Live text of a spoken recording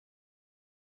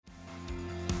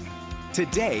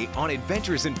Today on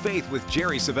Adventures in Faith with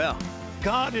Jerry Savelle.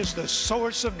 God is the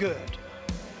source of good.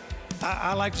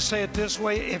 I like to say it this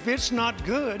way: if it's not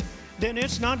good, then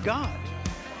it's not God.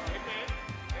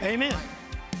 Amen.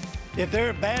 If there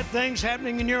are bad things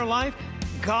happening in your life,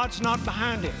 God's not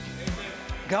behind it.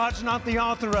 God's not the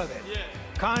author of it.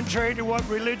 Contrary to what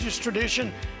religious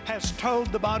tradition has told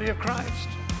the body of Christ.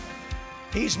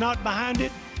 He's not behind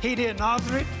it. He didn't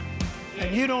author it.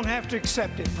 And you don't have to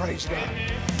accept it. Praise God.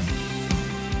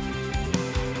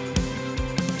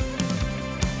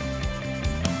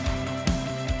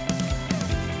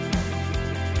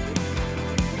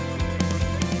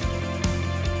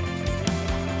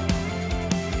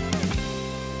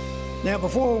 Now,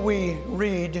 before we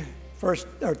read 1st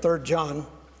or 3rd John,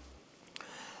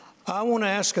 I want to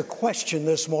ask a question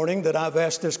this morning that I've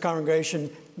asked this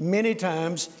congregation many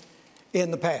times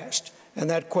in the past. And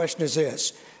that question is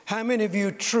this: how many of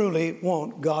you truly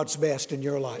want God's best in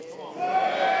your life?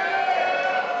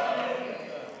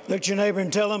 Look at your neighbor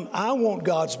and tell them, I want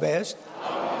God's best,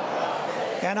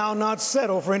 and I'll not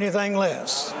settle for anything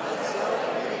less.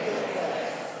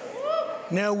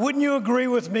 Now, wouldn't you agree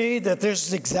with me that this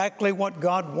is exactly what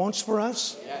God wants for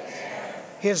us?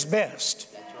 His best.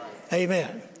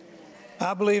 Amen.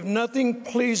 I believe nothing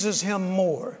pleases Him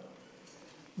more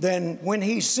than when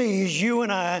He sees you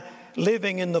and I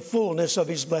living in the fullness of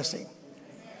His blessing.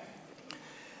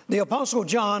 The Apostle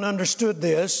John understood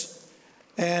this,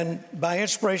 and by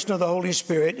inspiration of the Holy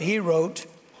Spirit, he wrote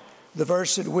the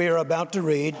verse that we are about to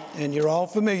read, and you're all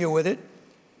familiar with it.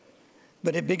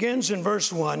 But it begins in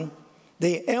verse 1,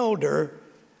 the elder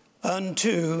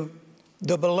unto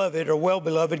the beloved or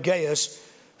well-beloved Gaius,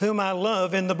 whom I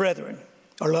love in the brethren,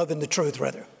 or love in the truth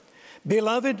rather.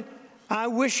 Beloved, I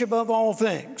wish above all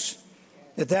things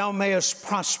that thou mayest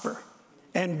prosper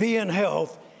and be in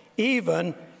health,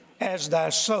 even as thy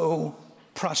soul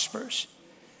prospers.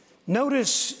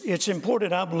 Notice it's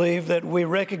important, I believe, that we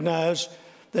recognize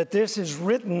that this is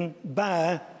written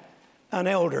by an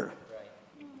elder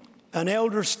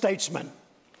statesman.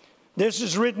 This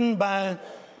is written by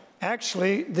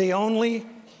actually the only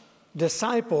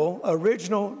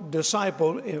original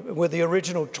disciple with the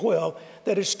original 12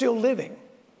 that is still living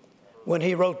when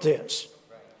he wrote this.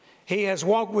 He has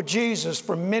walked with Jesus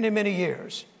for many, many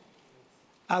years.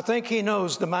 I think he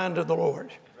knows the mind of the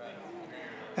Lord.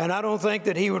 And I don't think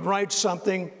that he would write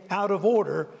something out of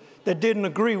order that didn't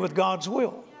agree with God's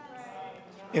will.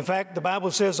 In fact, the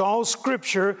Bible says all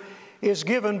Scripture is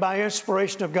given by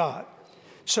inspiration of God.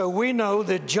 So we know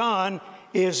that John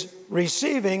is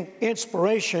receiving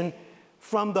inspiration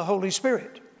from the Holy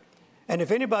Spirit. And if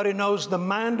anybody knows the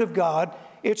mind of God,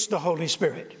 it's the Holy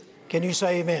Spirit. Can you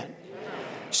say amen? Amen.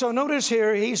 So notice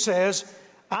here he says,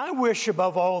 I wish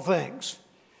above all things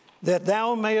that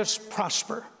thou mayest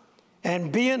prosper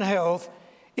and be in health,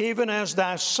 even as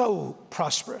thy soul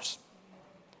prospers.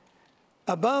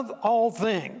 Above all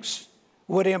things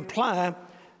would imply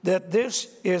that this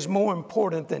is more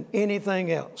important than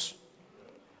anything else.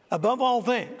 Above all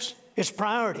things, it's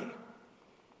priority.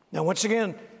 Now, once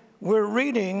again, we're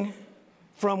reading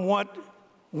from what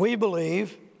we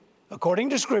believe,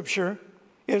 according to Scripture,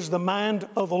 is the mind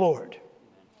of the Lord.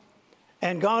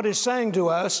 And God is saying to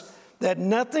us that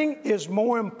nothing is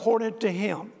more important to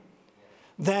Him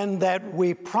than that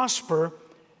we prosper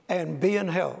and be in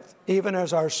health, even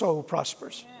as our soul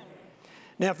prospers.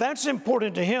 Now, if that's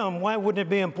important to Him, why wouldn't it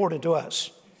be important to us?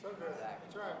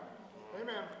 That's right.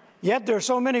 Amen. Yet there are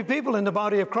so many people in the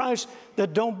body of Christ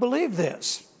that don't believe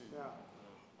this.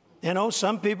 You know,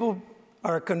 some people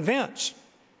are convinced,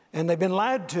 and they've been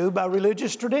lied to by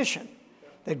religious tradition,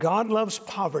 that God loves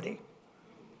poverty.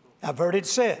 I've heard it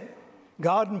said,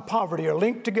 God and poverty are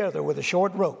linked together with a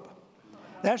short rope.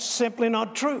 That's simply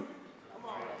not true.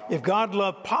 If God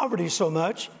loved poverty so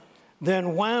much,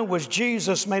 then why was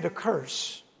Jesus made a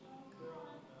curse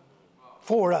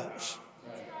for us?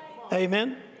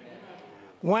 Amen?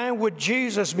 Why would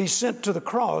Jesus be sent to the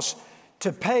cross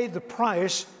to pay the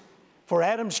price for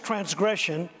Adam's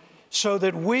transgression so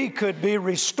that we could be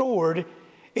restored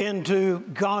into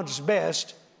God's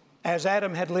best as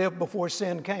Adam had lived before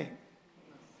sin came?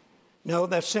 No,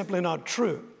 that's simply not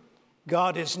true.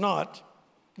 God is not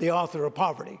the author of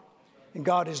poverty, and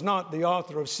God is not the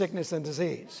author of sickness and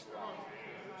disease.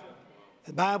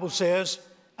 The Bible says,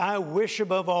 I wish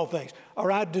above all things,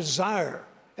 or I desire,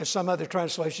 as some other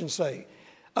translations say,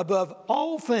 above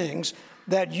all things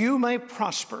that you may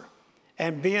prosper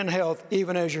and be in health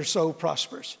even as your soul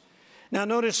prospers. Now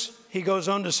notice he goes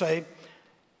on to say,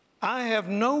 I have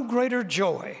no greater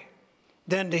joy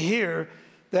than to hear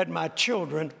that my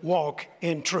children walk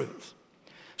in truth.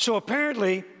 So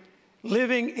apparently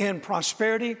living in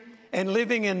prosperity and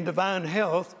living in divine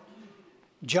health,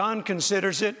 John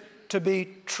considers it to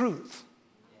be truth.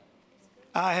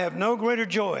 I have no greater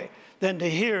joy than to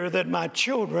hear that my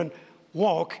children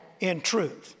walk in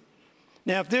truth.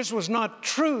 Now, if this was not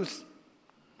truth,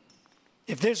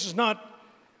 if this is not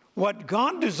what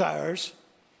God desires,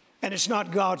 and it's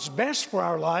not God's best for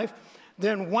our life,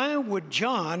 then why would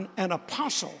John, an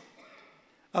apostle,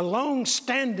 a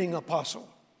long-standing apostle,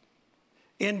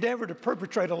 endeavor to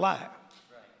perpetrate a lie?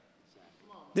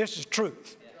 This is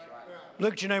truth.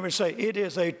 Look at your neighbor and say, it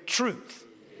is a truth.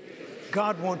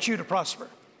 God wants you to prosper.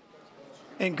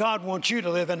 And God wants you to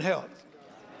live in health.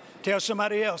 Tell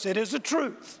somebody else, it is a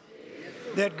truth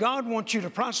that God wants you to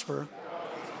prosper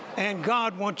and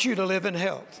God wants you to live in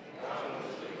health.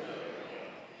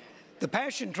 The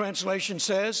Passion Translation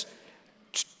says,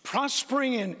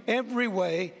 prospering in every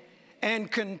way and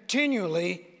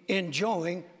continually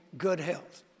enjoying good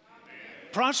health.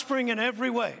 Prospering in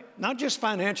every way, not just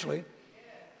financially.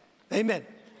 Amen.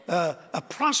 A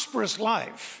prosperous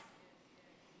life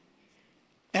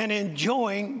and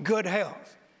enjoying good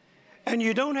health. And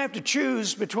you don't have to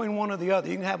choose between one or the other.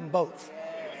 You can have them both.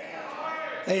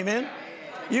 Amen.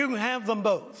 You can have them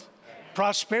both.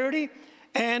 Prosperity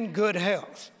and good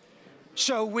health.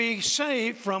 So we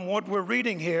say from what we're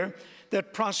reading here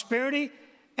that prosperity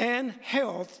and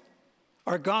health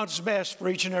are God's best for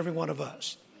each and every one of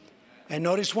us. And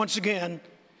notice once again,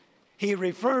 he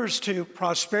refers to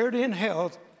prosperity and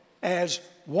health as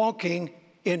walking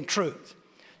in truth.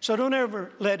 So don't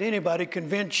ever let anybody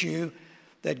convince you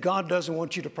that God doesn't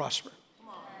want you to prosper,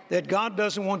 that God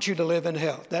doesn't want you to live in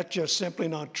health. That's just simply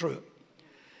not true.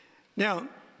 Now,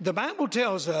 the Bible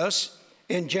tells us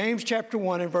in James chapter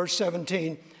 1 and verse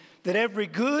 17 that every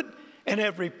good and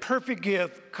every perfect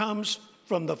gift comes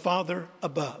from the Father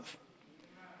above.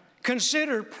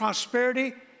 Consider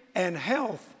prosperity and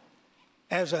health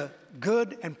as a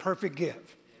good and perfect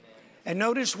gift. And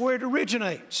notice where it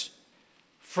originates,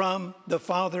 from the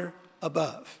Father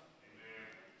above.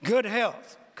 Good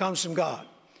health comes from God.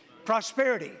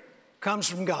 Prosperity comes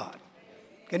from God.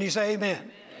 Can you say amen?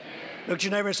 Amen. Look at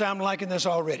your neighbor and say, I'm liking this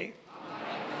already.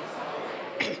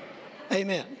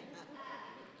 Amen.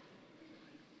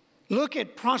 Look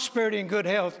at prosperity and good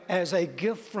health as a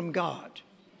gift from God.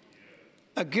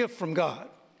 A gift from God.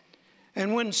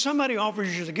 And when somebody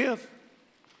offers you the gift,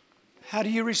 how do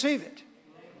you receive it?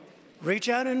 Reach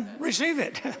out and receive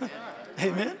it.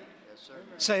 Amen.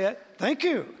 Say it. Thank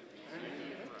you.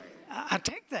 I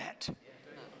take that.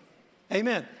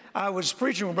 Amen. I was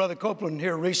preaching with Brother Copeland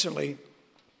here recently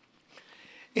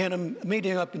in a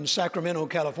meeting up in Sacramento,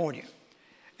 California.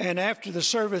 And after the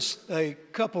service, a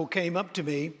couple came up to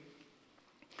me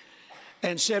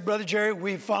and said, Brother Jerry,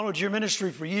 we've followed your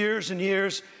ministry for years and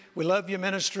years. We love your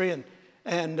ministry,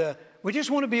 and we just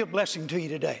want to be a blessing to you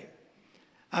today.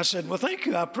 I said, well, thank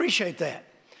you. I appreciate that.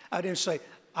 I didn't say,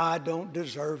 I don't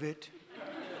deserve it.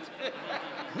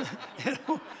 You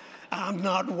know, I'm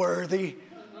not worthy.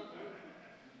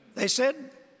 They said,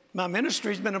 my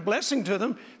ministry's been a blessing to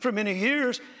them for many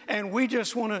years, and we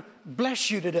just want to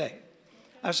bless you today.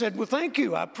 I said, well, thank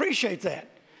you. I appreciate that.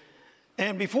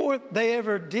 And before they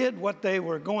ever did what they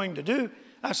were going to do,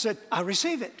 I said, I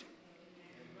receive it.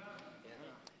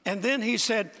 And then he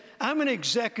said, I'm an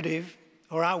executive,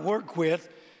 or I work with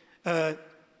a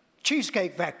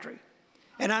Cheesecake Factory.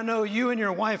 And I know you and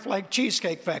your wife like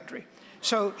Cheesecake Factory.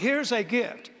 So here's a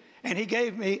gift. And he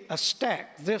gave me a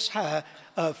stack this high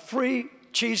of free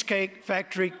Cheesecake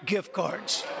Factory gift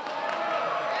cards.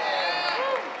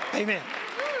 Amen.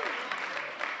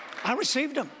 I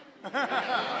received them.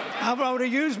 I've already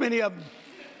used many of them.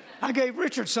 I gave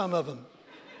Richard some of them.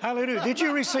 Hallelujah. Did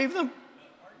you receive them?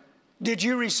 Did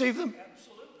you receive them?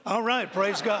 Absolutely. All right.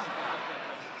 Praise God.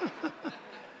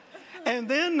 And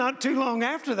then not too long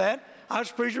after that, I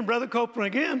was preaching Brother Copeland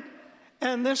again,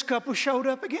 and this couple showed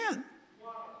up again.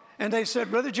 And they said,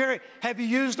 Brother Jerry, have you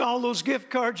used all those gift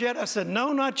cards yet? I said,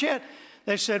 no, not yet.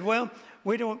 They said, well,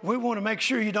 we want to make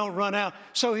sure you don't run out.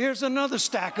 So here's another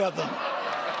stack of them.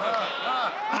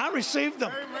 I received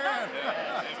them.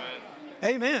 Amen.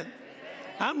 Amen.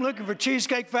 I'm looking for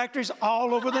Cheesecake Factories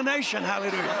all over the nation.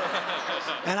 Hallelujah.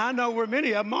 And I know where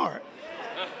many of them are.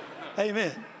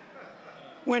 Amen.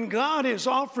 When God is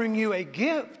offering you a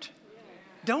gift,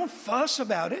 don't fuss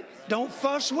about it. Don't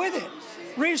fuss with it.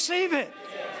 Receive it.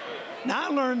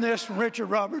 Now, I learned this from Richard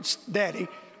Roberts' daddy,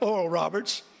 Oral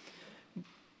Roberts.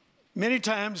 Many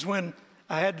times when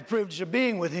I had the privilege of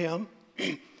being with him,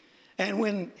 and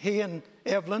when he and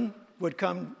Evelyn would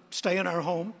come stay in our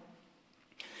home,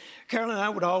 Carol and I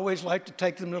would always like to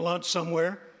take them to lunch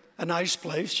somewhere, a nice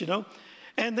place, you know.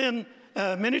 And then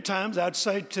many times I'd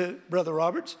say to Brother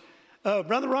Roberts,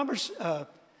 Brother Roberts,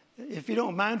 if you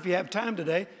don't mind, if you have time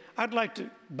today, I'd like to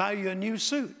buy you a new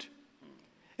suit.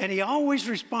 And he always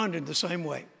responded the same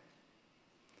way.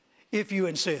 If you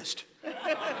insist.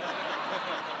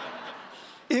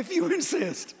 If you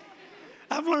insist.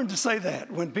 I've learned to say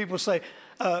that when people say,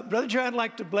 Brother Joe, I'd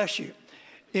like to bless you.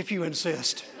 If you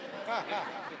insist.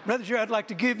 Brother Joe, I'd like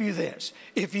to give you this.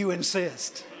 If you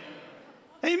insist.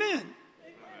 Amen.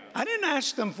 I didn't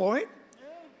ask them for it.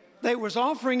 They was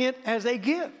offering it as a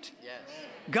gift. Yes.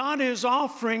 God is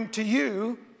offering to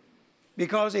you,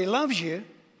 because he loves you,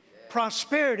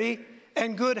 prosperity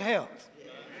and good health.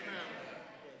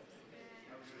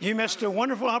 You missed a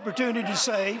wonderful opportunity to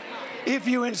say, if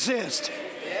you insist.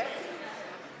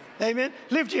 Amen.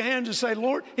 Lift your hands and say,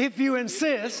 Lord, if you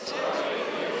insist,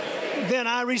 then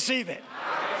I receive it.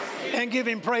 And give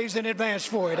him praise in advance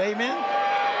for it. Amen.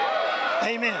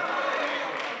 Amen.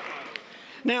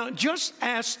 Now, just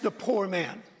ask the poor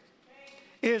man,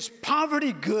 is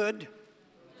poverty good?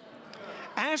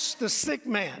 Ask the sick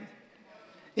man,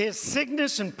 is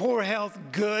sickness and poor health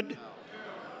good?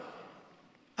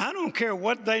 I don't care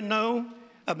what they know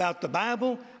about the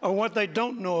Bible or what they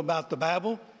don't know about the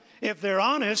Bible. If they're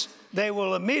honest, they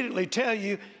will immediately tell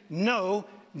you, no,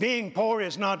 being poor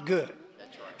is not good.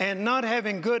 That's right. And not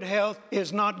having good health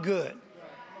is not good.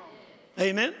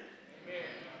 Amen?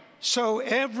 So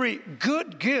every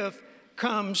good gift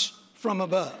comes from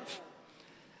above.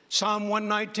 Psalm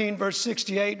 119, verse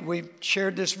 68, we've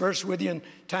shared this verse with you in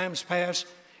times past.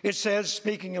 It says,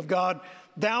 speaking of God,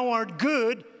 thou art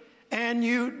good and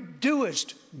you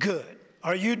doest good,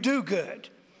 or you do good.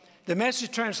 The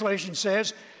Message translation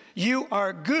says, you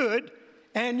are good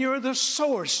and you're the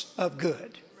source of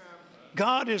good.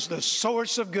 God is the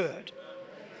source of good.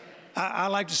 I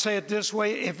like to say it this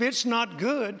way, if it's not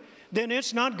good, then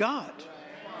it's not God.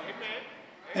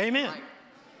 Amen.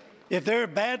 If there are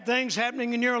bad things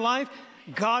happening in your life,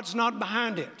 God's not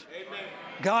behind it.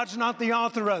 God's not the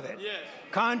author of it.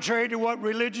 Contrary to what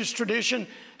religious tradition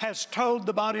has told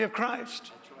the body of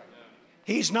Christ.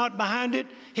 He's not behind it.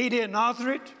 He didn't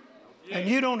author it. And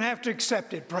you don't have to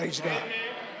accept it. Praise God.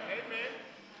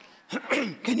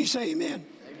 Can you say amen?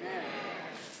 Amen?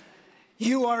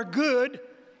 You are good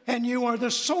and you are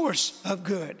the source of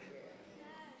good.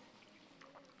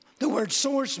 The word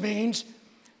source means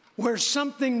where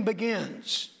something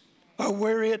begins or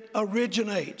where it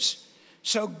originates.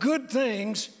 So good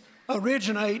things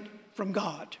originate from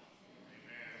God.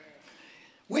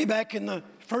 Way back in the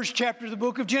first chapter of the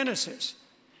book of Genesis,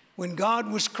 when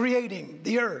God was creating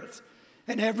the earth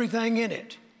and everything in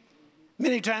it,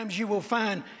 many times you will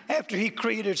find after he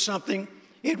created something,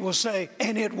 it will say,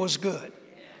 and it was good.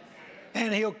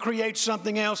 And he'll create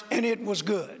something else, and it was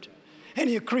good. And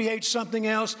he'll create something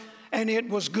else, and it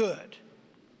was good.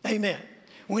 Amen.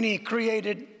 When he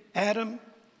created Adam,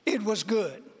 it was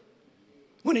good.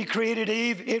 When he created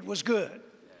Eve, it was good.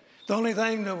 The only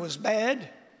thing that was bad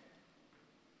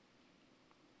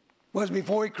was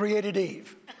before he created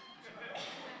Eve.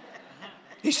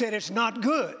 He said, it's not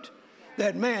good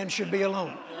that man should be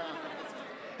alone.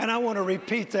 And I want to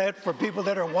repeat that for people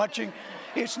that are watching.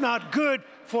 It's not good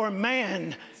for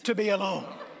man to be alone.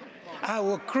 I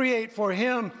will create for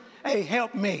him a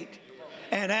helpmeet.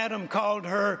 And Adam called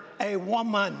her a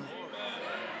woman.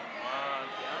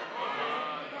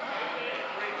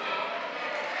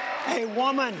 A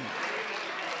woman.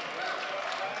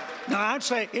 Now, I'd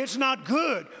say it's not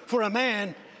good for a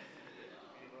man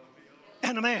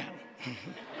and a man.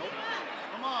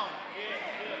 Come on.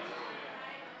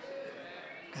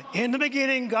 In the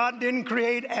beginning, God didn't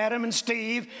create Adam and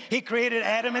Steve. He created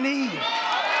Adam and Eve.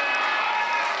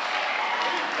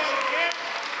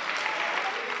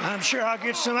 I'm sure I'll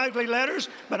get some ugly letters,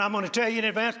 but I'm going to tell you in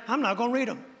advance, I'm not going to read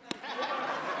them.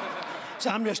 So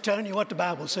I'm just telling you what the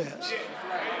Bible says.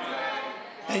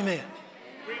 Amen.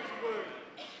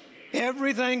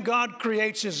 Everything God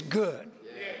creates is good.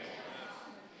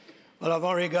 Well, I've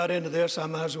already got into this. I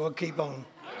might as well keep on.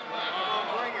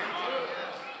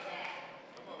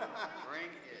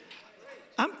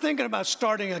 I'm thinking about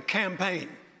starting a campaign.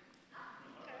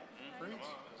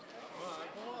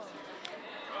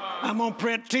 I'm going to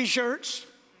print T-shirts.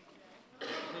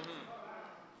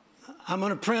 I'm going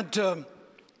to print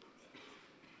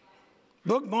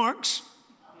bookmarks.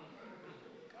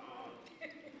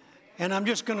 And I'm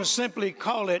just going to simply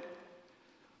call it,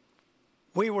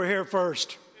 We Were Here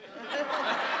First.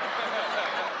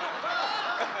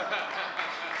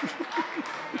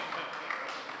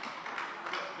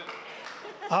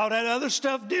 All that other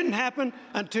stuff didn't happen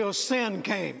until sin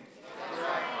came.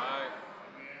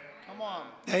 Come on.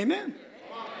 Amen.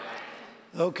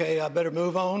 Okay, I better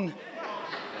move on.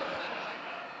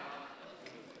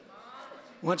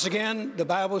 Once again, the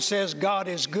Bible says God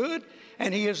is good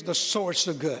and he is the source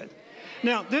of good.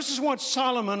 Now, this is what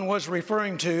Solomon was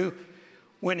referring to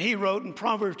when he wrote in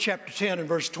Proverbs chapter 10 and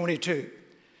verse 22.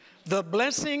 The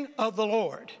blessing of the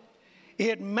Lord,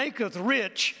 it maketh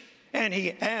rich, and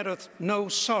he addeth no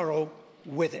sorrow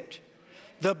with it.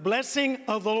 The blessing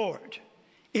of the Lord,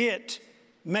 it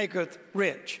maketh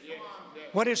rich.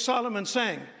 What is Solomon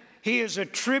saying? He is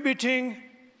attributing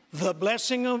the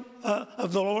blessing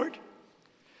of the Lord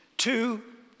to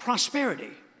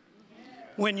prosperity.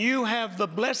 When you have the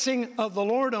blessing of the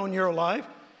Lord on your life,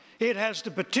 it has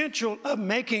the potential of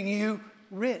making you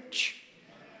rich.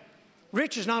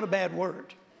 Rich is not a bad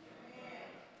word.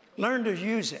 Learn to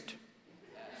use it.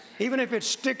 Even if it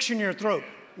sticks in your throat.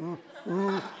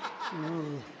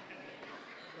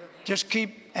 Just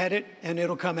keep at it and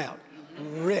it'll come out.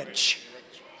 Rich.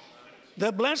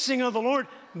 The blessing of the Lord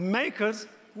maketh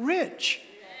rich.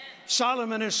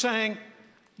 Solomon is saying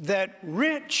that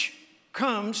rich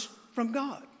comes from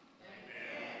God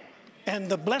and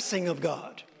the blessing of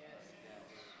God.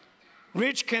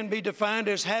 Rich can be defined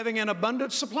as having an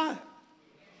abundant supply.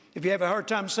 If you have a hard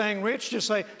time saying rich, just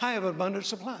say, I have an abundant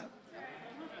supply.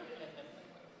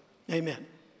 Amen.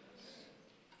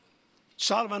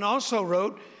 Solomon also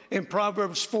wrote in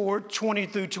Proverbs 4, 20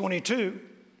 through 22,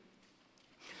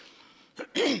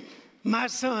 my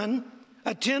son,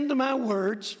 attend to my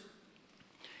words,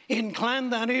 incline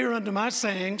thine ear unto my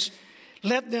sayings,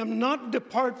 let them not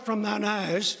depart from thine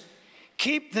eyes,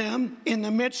 keep them in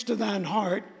the midst of thine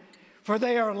heart, for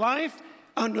they are life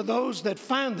unto those that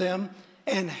find them,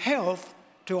 and health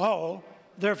to all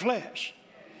their flesh.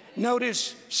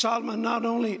 Notice Solomon not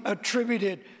only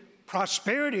attributed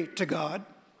prosperity to God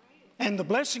and the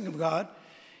blessing of God,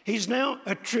 he's now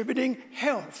attributing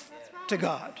health to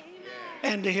God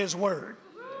and to his word.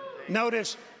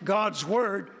 Notice God's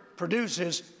word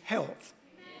produces health.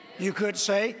 You could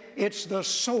say it's the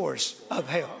source of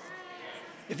health.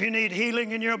 If you need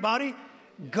healing in your body,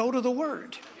 go to the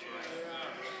word.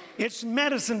 It's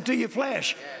medicine to your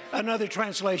flesh, another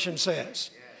translation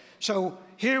says. So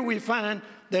here we find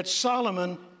that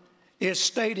Solomon is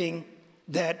stating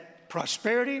that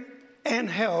prosperity and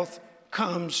health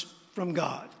comes from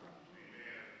God.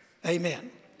 Amen.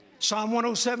 Psalm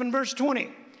 107 verse 20.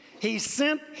 He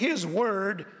sent his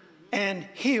word and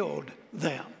healed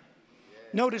them.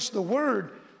 Notice the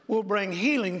word will bring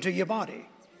healing to your body.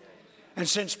 And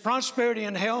since prosperity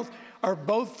and health are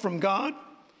both from God,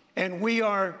 and we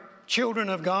are children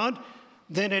of God,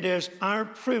 then it is our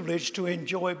privilege to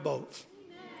enjoy both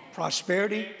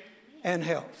prosperity and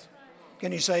health.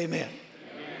 Can you say amen?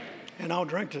 Amen. And I'll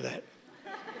drink to that.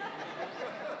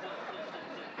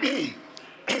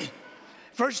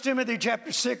 1 Timothy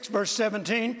chapter 6 verse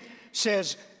 17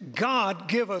 says, God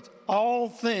giveth all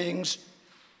things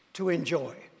to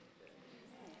enjoy.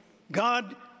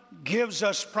 God gives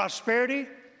us prosperity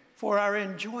for our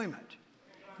enjoyment.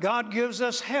 God gives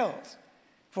us health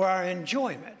for our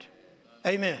enjoyment.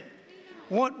 Amen.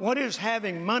 What is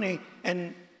having money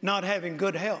and not having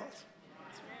good health?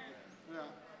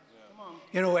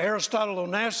 You know, Aristotle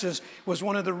Onassis was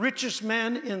one of the richest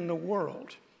men in the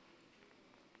world.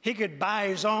 He could buy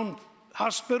his own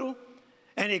hospital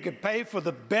and he could pay for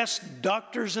the best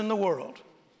doctors in the world.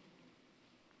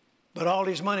 But all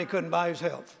his money couldn't buy his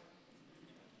health.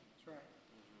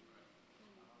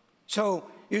 So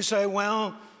you say,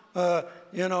 well,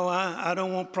 you know, I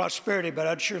don't want prosperity, but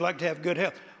I'd sure like to have good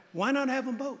health. Why not have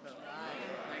them both?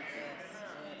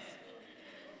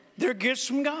 They're gifts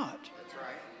from God.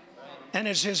 And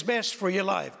it's his best for your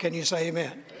life. Can you say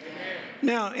amen? Amen.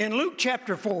 Now, in Luke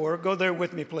chapter 4, go there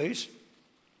with me, please.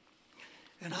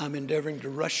 And I'm endeavoring to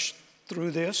rush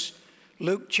through this.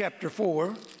 Luke chapter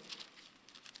 4.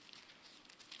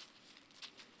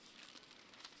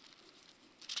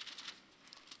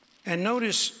 And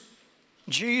notice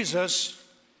Jesus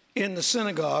in the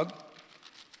synagogue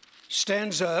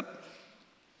stands up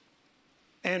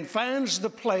and finds the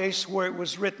place where it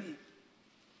was written.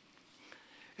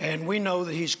 And we know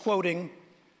that he's quoting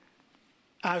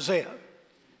Isaiah.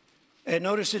 And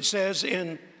notice it says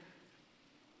in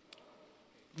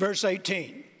verse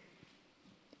 18.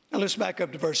 Now let's back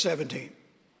up to verse 17.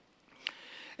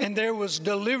 And there was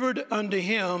delivered unto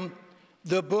him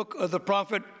the book of the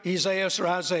prophet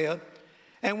Isaiah.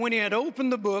 And when he had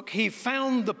opened the book, he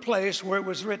found the place where it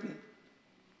was written.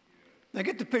 Now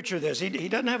get the picture of this. He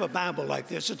doesn't have a Bible like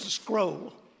this. It's a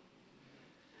scroll.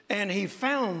 And he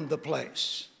found the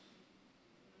place.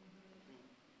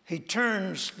 He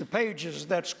turns the pages of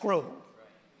that scroll.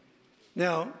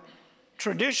 Now,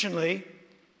 traditionally,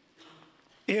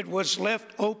 it was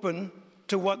left open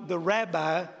to what the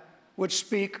rabbi would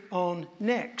speak on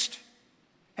next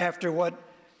after what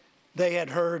they had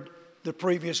heard the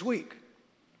previous week.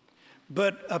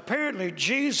 But apparently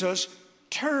Jesus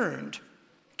turned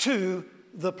to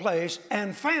the place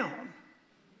and found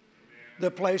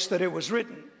the place that it was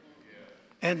written.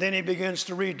 And then he begins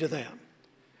to read to them.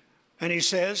 And he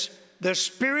says, "The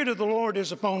Spirit of the Lord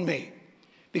is upon me,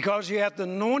 because he hath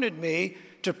anointed me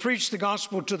to preach the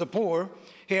gospel to the poor.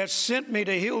 He hath sent me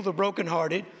to heal the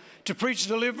brokenhearted, to preach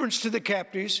deliverance to the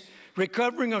captives,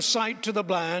 recovering of sight to the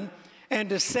blind, and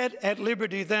to set at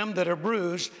liberty them that are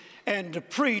bruised, and to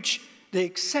preach the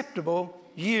acceptable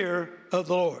year of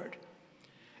the Lord."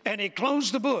 And he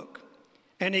closed the book,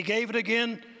 and he gave it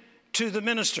again to the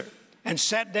minister, and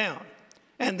sat down.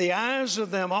 And the eyes of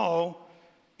them all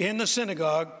in the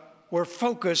synagogue were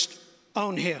focused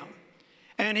on him.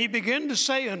 And he began to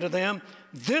say unto them,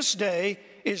 "This day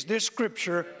is this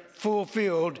scripture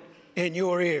fulfilled in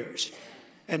your ears."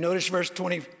 And notice verse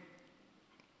 22.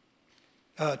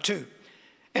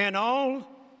 "And all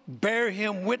bare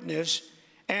him witness,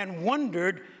 and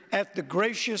wondered at the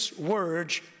gracious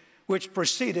words which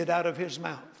proceeded out of his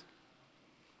mouth."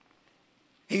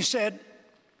 He said,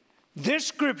 "This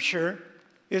scripture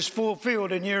is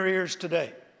fulfilled in your ears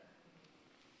today."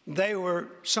 They were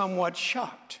somewhat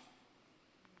shocked,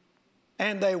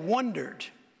 and they wondered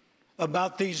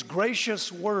about these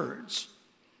gracious words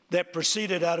that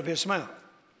proceeded out of his mouth.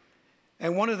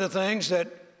 And one of the things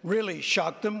that really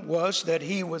shocked them was that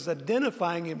he was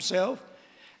identifying himself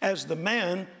as the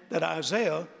man that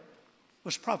Isaiah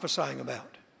was prophesying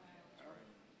about.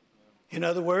 In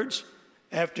other words,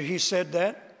 after he said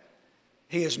that,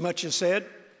 he as much as said,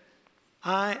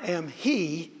 "I am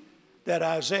he that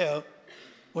Isaiah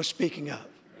was speaking of."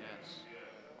 Yes.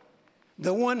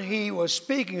 The one he was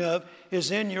speaking of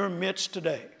is in your midst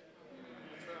today.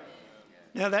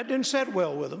 Now, that didn't sit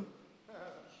well with them.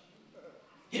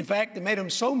 In fact, it made them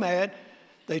so mad,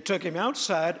 they took him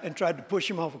outside and tried to push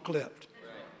him off a cliff.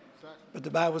 But the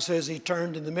Bible says he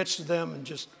turned in the midst of them and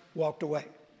just walked away.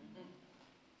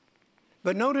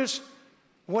 But notice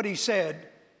what he said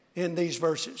in these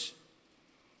verses.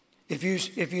 If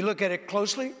you look at it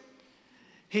closely,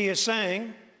 he is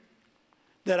saying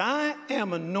that I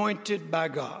am anointed by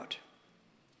God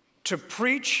to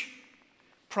preach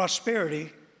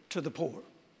prosperity to the poor.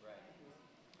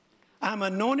 I'm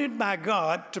anointed by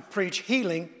God to preach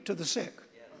healing to the sick.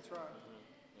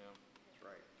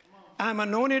 I'm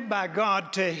anointed by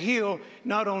God to heal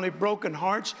not only broken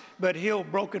hearts, but heal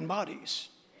broken bodies.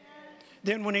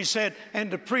 Then when he said, "and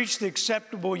to preach the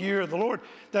acceptable year of the Lord,"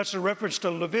 that's a reference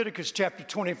to Leviticus chapter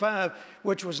 25,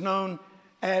 which was known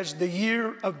as the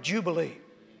year of Jubilee.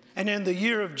 And in the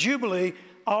year of Jubilee,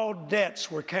 all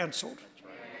debts were canceled.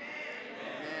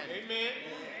 Amen.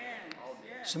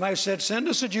 Somebody said, "Send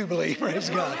us a Jubilee."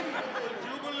 Praise God.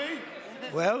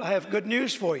 Well, I have good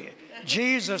news for you.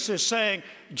 Jesus is saying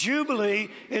Jubilee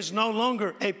is no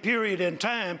longer a period in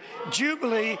time.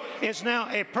 Jubilee is now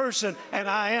a person, and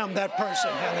I am that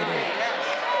person. Hallelujah.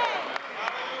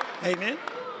 Amen.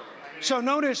 So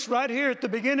notice right here at the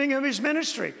beginning of his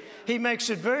ministry, he makes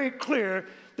it very clear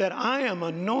that I am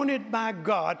anointed by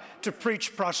God to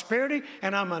preach prosperity,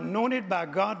 and I'm anointed by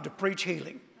God to preach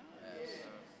healing.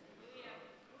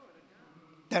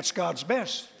 That's God's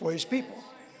best for his people.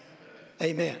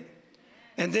 Amen.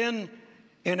 And then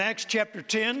in Acts chapter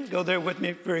 10, go there with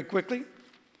me very quickly.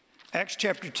 Acts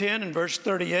chapter 10 and verse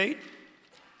 38.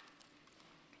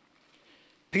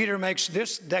 Peter makes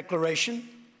this declaration: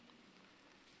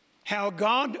 "How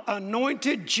God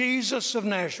anointed Jesus of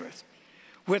Nazareth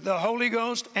with the Holy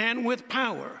Ghost and with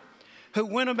power, who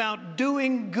went about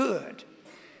doing good."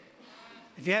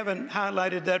 If you haven't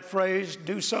highlighted that phrase,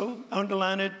 do so,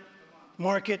 underline it,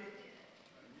 mark it.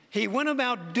 He went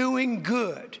about doing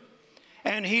good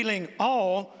and healing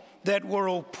all that were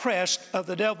oppressed of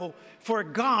the devil, for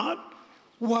God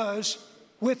was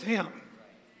with him.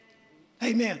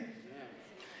 Amen.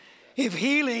 If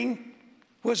healing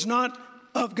was not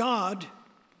of God,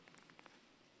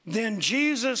 then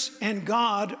Jesus and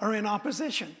God are in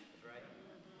opposition.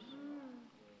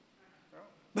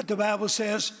 But the Bible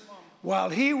says, while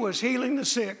he was healing the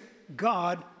sick,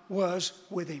 God was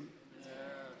with him.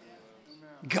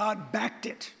 God backed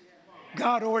it.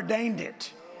 God ordained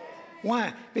it.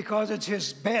 Why? Because it's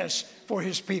his best for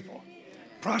his people.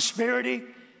 Prosperity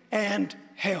and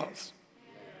health.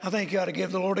 I think you ought to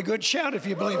give the Lord a good shout if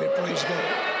you believe it. Praise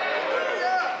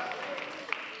God.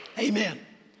 Amen.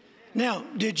 Now,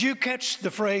 did you catch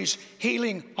the phrase,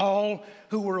 healing all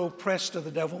who were oppressed of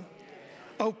the devil?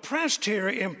 Oppressed here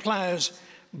implies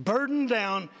burdened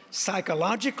down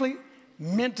psychologically,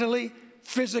 mentally,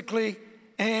 physically,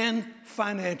 and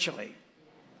financially.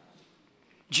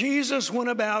 Jesus went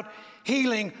about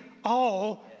healing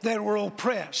all that were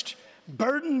oppressed,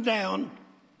 burdened down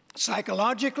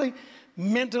psychologically,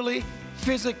 mentally,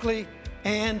 physically,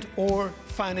 and or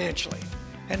financially.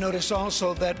 And notice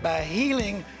also that by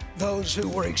healing those who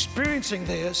were experiencing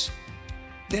this,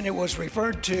 then it was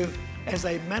referred to as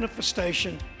a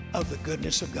manifestation of the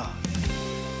goodness of God.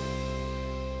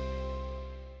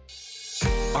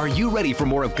 Are you ready for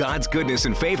more of God's goodness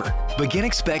and favor? Begin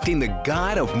expecting the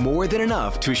God of more than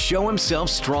enough to show himself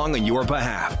strong on your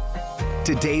behalf.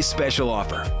 Today's special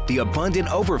offer, the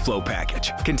Abundant Overflow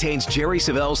Package, contains Jerry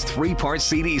Savelle's 3-part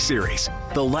CD series,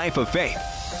 The Life of Faith,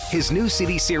 his new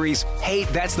CD series, Hey,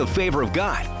 That's the Favor of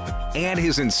God, and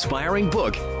his inspiring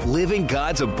book, Living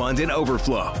God's Abundant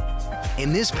Overflow.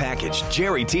 In this package,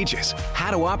 Jerry teaches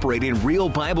how to operate in real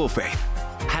Bible faith,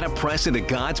 how to press into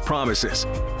God's promises,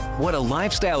 what a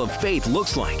lifestyle of faith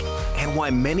looks like, and why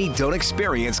many don't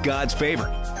experience God's favor.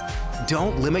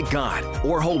 Don't limit God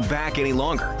or hold back any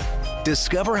longer.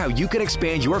 Discover how you can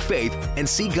expand your faith and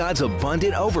see God's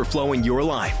abundant overflow in your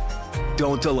life.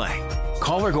 Don't delay.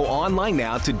 Call or go online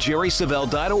now to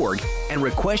jerrysavelle.org and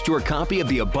request your copy of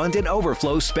the Abundant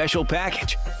Overflow Special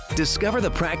Package. Discover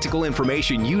the practical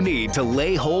information you need to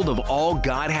lay hold of all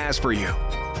God has for you.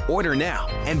 Order now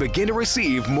and begin to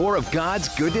receive more of God's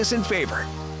goodness and favor.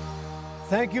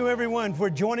 Thank you, everyone, for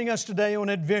joining us today on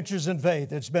Adventures in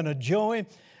Faith. It's been a joy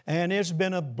and it's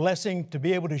been a blessing to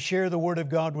be able to share the Word of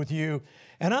God with you.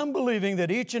 And I'm believing that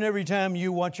each and every time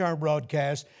you watch our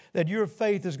broadcast, that your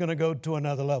faith is going to go to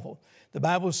another level. The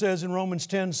Bible says in Romans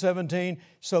 10:17,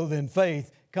 so then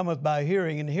faith cometh by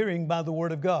hearing, and hearing by the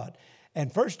Word of God.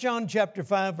 And 1 John chapter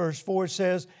 5, verse 4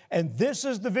 says, and this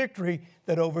is the victory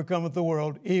that overcometh the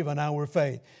world, even our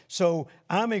faith. So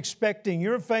I'm expecting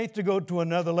your faith to go to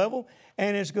another level,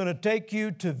 and it's going to take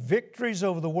you to victories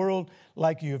over the world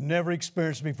like you've never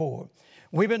experienced before.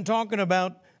 We've been talking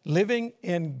about living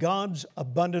in God's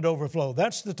abundant overflow.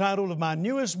 That's the title of my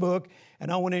newest book,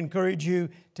 and I want to encourage you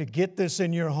to get this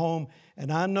in your home.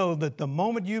 And I know that the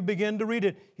moment you begin to read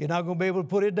it, you're not going to be able to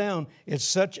put it down. It's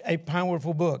such a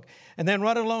powerful book. And then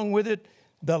right along with it,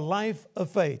 The Life of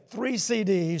Faith. 3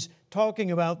 CDs talking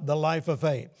about the life of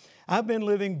faith. I've been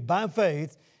living by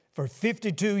faith for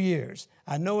 52 years.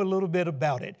 I know a little bit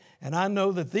about it. And I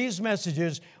know that these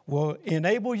messages will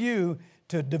enable you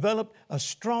to develop a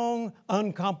strong,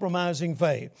 uncompromising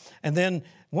faith. And then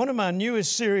one of my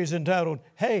newest series entitled,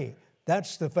 Hey,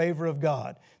 That's the Favor of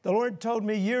God. The Lord told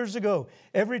me years ago,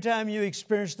 every time you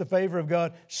experience the favor of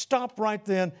God, stop right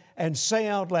then and say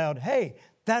out loud, hey,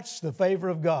 that's the favor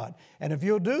of God. And if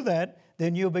you'll do that,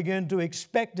 then you'll begin to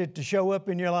expect it to show up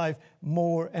in your life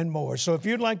more and more. So if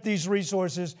you'd like these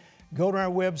resources, go to our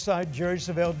website,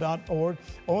 jerrysavelle.org,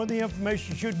 or the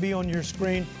information should be on your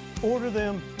screen. Order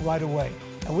them right away.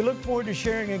 And we look forward to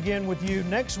sharing again with you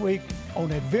next week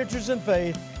on Adventures in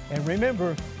Faith. And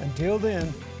remember, until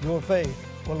then, your faith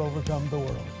will overcome the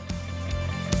world.